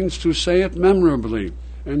great pains to say it memorably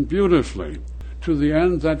and beautifully, to the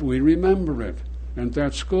end that we remember it, and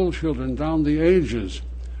that school children down the ages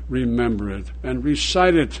remember it and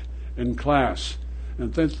recite it in class,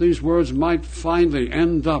 and that these words might finally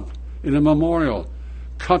end up in a memorial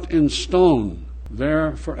cut in stone,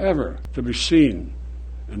 there forever to be seen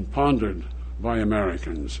and pondered by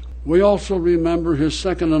Americans. We also remember his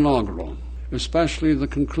second inaugural, especially the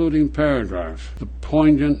concluding paragraph, the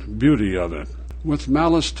poignant beauty of it. With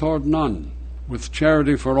malice toward none, with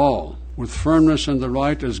charity for all, with firmness in the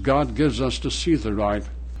right as God gives us to see the right,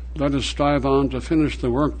 let us strive on to finish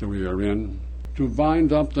the work that we are in, to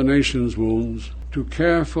bind up the nation's wounds, to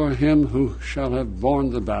care for him who shall have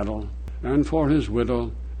borne the battle, and for his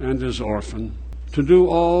widow and his orphan, to do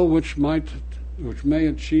all which may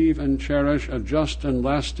achieve and cherish a just and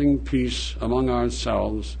lasting peace among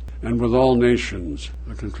ourselves and with all nations.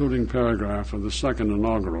 The concluding paragraph of the second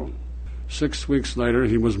inaugural. 6 weeks later,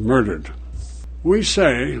 he was murdered. We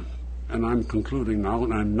say, and I'm concluding now,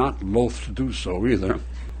 and I'm not loath to do so either,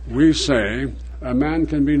 we say a man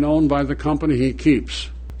can be known by the company he keeps.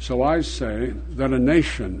 So I say that a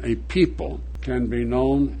nation, a people, can be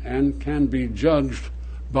known and can be judged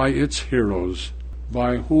by its heroes,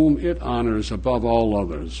 by whom it honors above all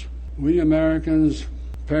others. We Americans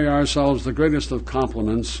pay ourselves the greatest of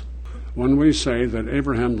compliments when we say that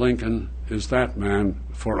Abraham Lincoln is that man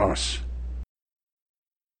for us.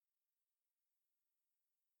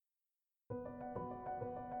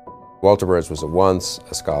 Walter Burns was once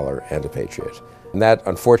a scholar and a patriot. And that,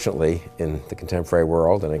 unfortunately, in the contemporary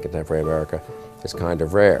world and in contemporary America, is kind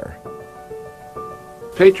of rare.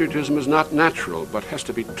 Patriotism is not natural, but has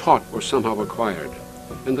to be taught or somehow acquired.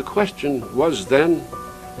 And the question was then,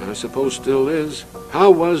 and I suppose still is, how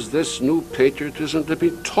was this new patriotism to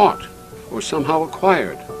be taught or somehow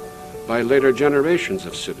acquired by later generations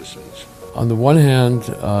of citizens? On the one hand,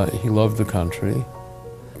 he loved the country,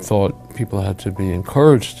 thought people had to be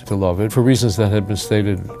encouraged to love it for reasons that had been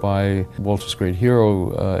stated by Walter's great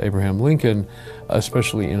hero, Abraham Lincoln,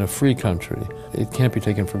 especially in a free country. It can't be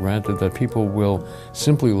taken for granted that people will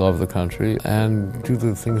simply love the country and do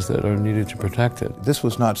the things that are needed to protect it. This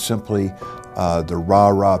was not simply the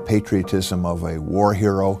rah-rah patriotism of a war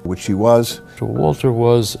hero, which he was. So Walter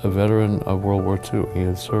was a veteran of World War II. He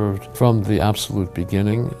had served from the absolute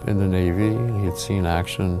beginning in the Navy. He had seen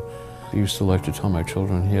action. I used to like to tell my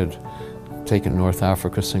children he had taken North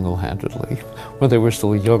Africa single-handedly when they were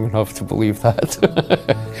still young enough to believe that.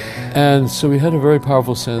 And so he had a very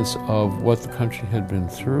powerful sense of what the country had been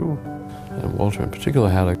through. And Walter in particular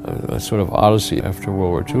had a sort of odyssey after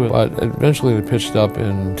World War II. But eventually they pitched up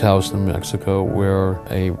in Taos, New Mexico, where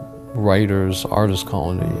a writer's artist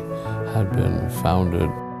colony had been founded.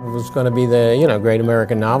 He was going to be the, great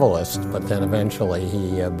American novelist, but then eventually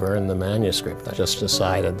he burned the manuscript. I just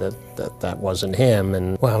decided that wasn't him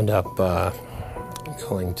and wound up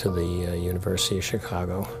going to the University of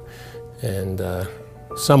Chicago. And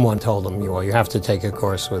someone told him, you have to take a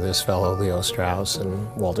course with this fellow, Leo Strauss.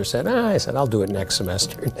 And Walter said, I said, I'll do it next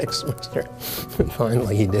semester. And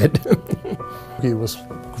finally he did. He was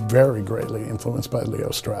very greatly influenced by Leo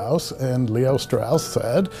Strauss, and Leo Strauss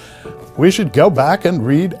said, we should go back and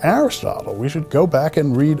read Aristotle. We should go back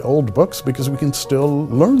and read old books because we can still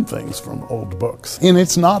learn things from old books. And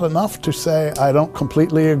it's not enough to say, I don't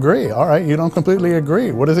completely agree. All right, you don't completely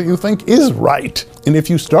agree. What is it you think is right? And if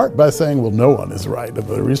you start by saying, well, no one is right, if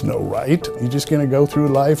there is no right, you're just going to go through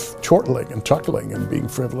life chortling and chuckling and being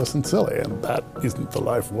frivolous and silly, and that isn't the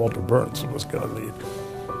life Walter Burns was going to lead.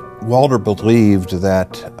 Walter believed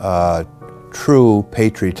that true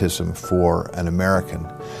patriotism for an American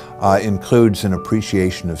includes an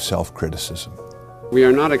appreciation of self-criticism. We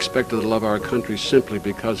are not expected to love our country simply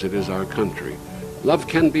because it is our country. Love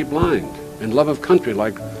can be blind, and love of country,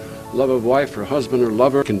 like love of wife or husband or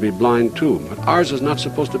lover, can be blind too. But ours is not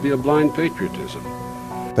supposed to be a blind patriotism.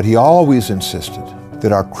 But he always insisted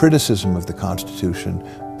that our criticism of the Constitution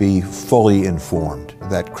be fully informed,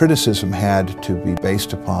 that criticism had to be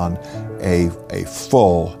based upon a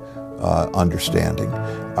full understanding.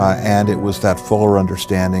 And it was that fuller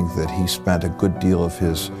understanding that he spent a good deal of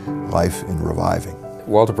his life in reviving.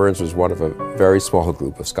 Walter Burns was one of a very small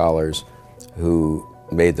group of scholars who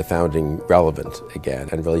made the founding relevant again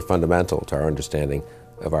and really fundamental to our understanding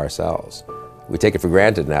of ourselves. We take it for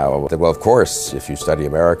granted now that, well, of course, if you study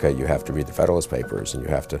America, you have to read the Federalist Papers and you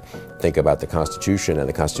have to think about the Constitution and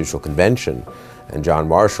the Constitutional Convention and John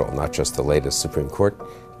Marshall, not just the latest Supreme Court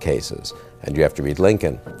cases, and you have to read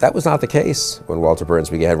Lincoln. That was not the case when Walter Burns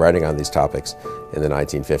began writing on these topics in the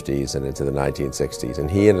 1950s and into the 1960s. And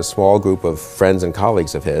he and a small group of friends and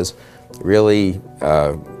colleagues of his really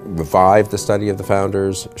revived the study of the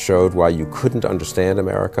founders, showed why you couldn't understand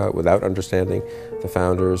America without understanding the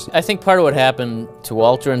founders. I think part of what happened to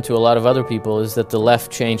Walter and to a lot of other people is that the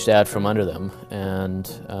left changed out from under them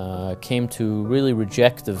and came to really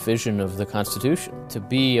reject the vision of the Constitution. To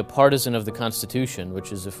be a partisan of the Constitution,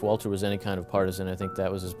 which is, if Walter was any kind of partisan, I think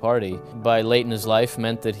that was his party, by late in his life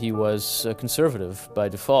meant that he was a conservative by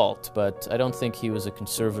default, but I don't think he was a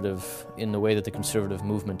conservative in the way that the conservative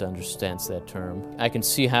movement understands that term. I can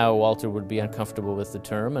see how Walter would be uncomfortable with the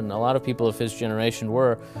term, and a lot of people of his generation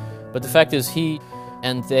were, but the fact is he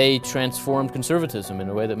and they transformed conservatism in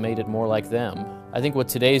a way that made it more like them. I think what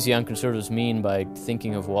today's young conservatives mean by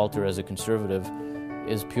thinking of Walter as a conservative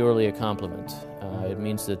is purely a compliment. It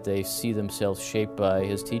means that they see themselves shaped by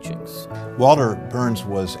his teachings. Walter Burns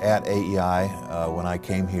was at AEI when I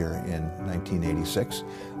came here in 1986,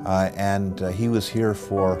 and he was here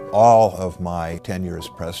for all of my tenure as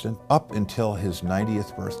president, up until his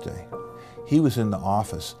 90th birthday. He was in the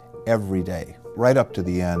office every day, right up to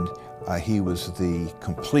the end, He was the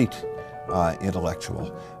complete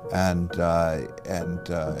intellectual and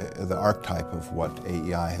the archetype of what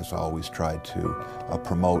AEI has always tried to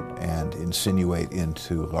promote and insinuate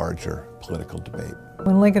into larger political debate.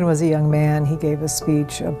 When Lincoln was a young man, he gave a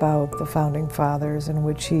speech about the Founding Fathers in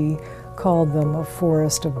which he called them a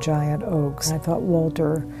forest of giant oaks. I thought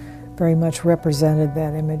Walter very much represented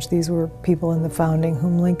that image. These were people in the founding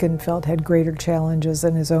whom Lincoln felt had greater challenges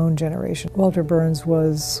than his own generation. Walter Burns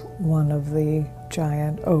was one of the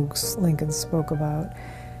giant oaks Lincoln spoke about,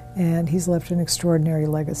 and he's left an extraordinary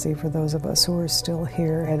legacy for those of us who are still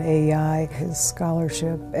here at AEI, his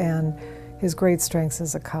scholarship and his great strengths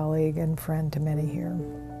as a colleague and friend to many here.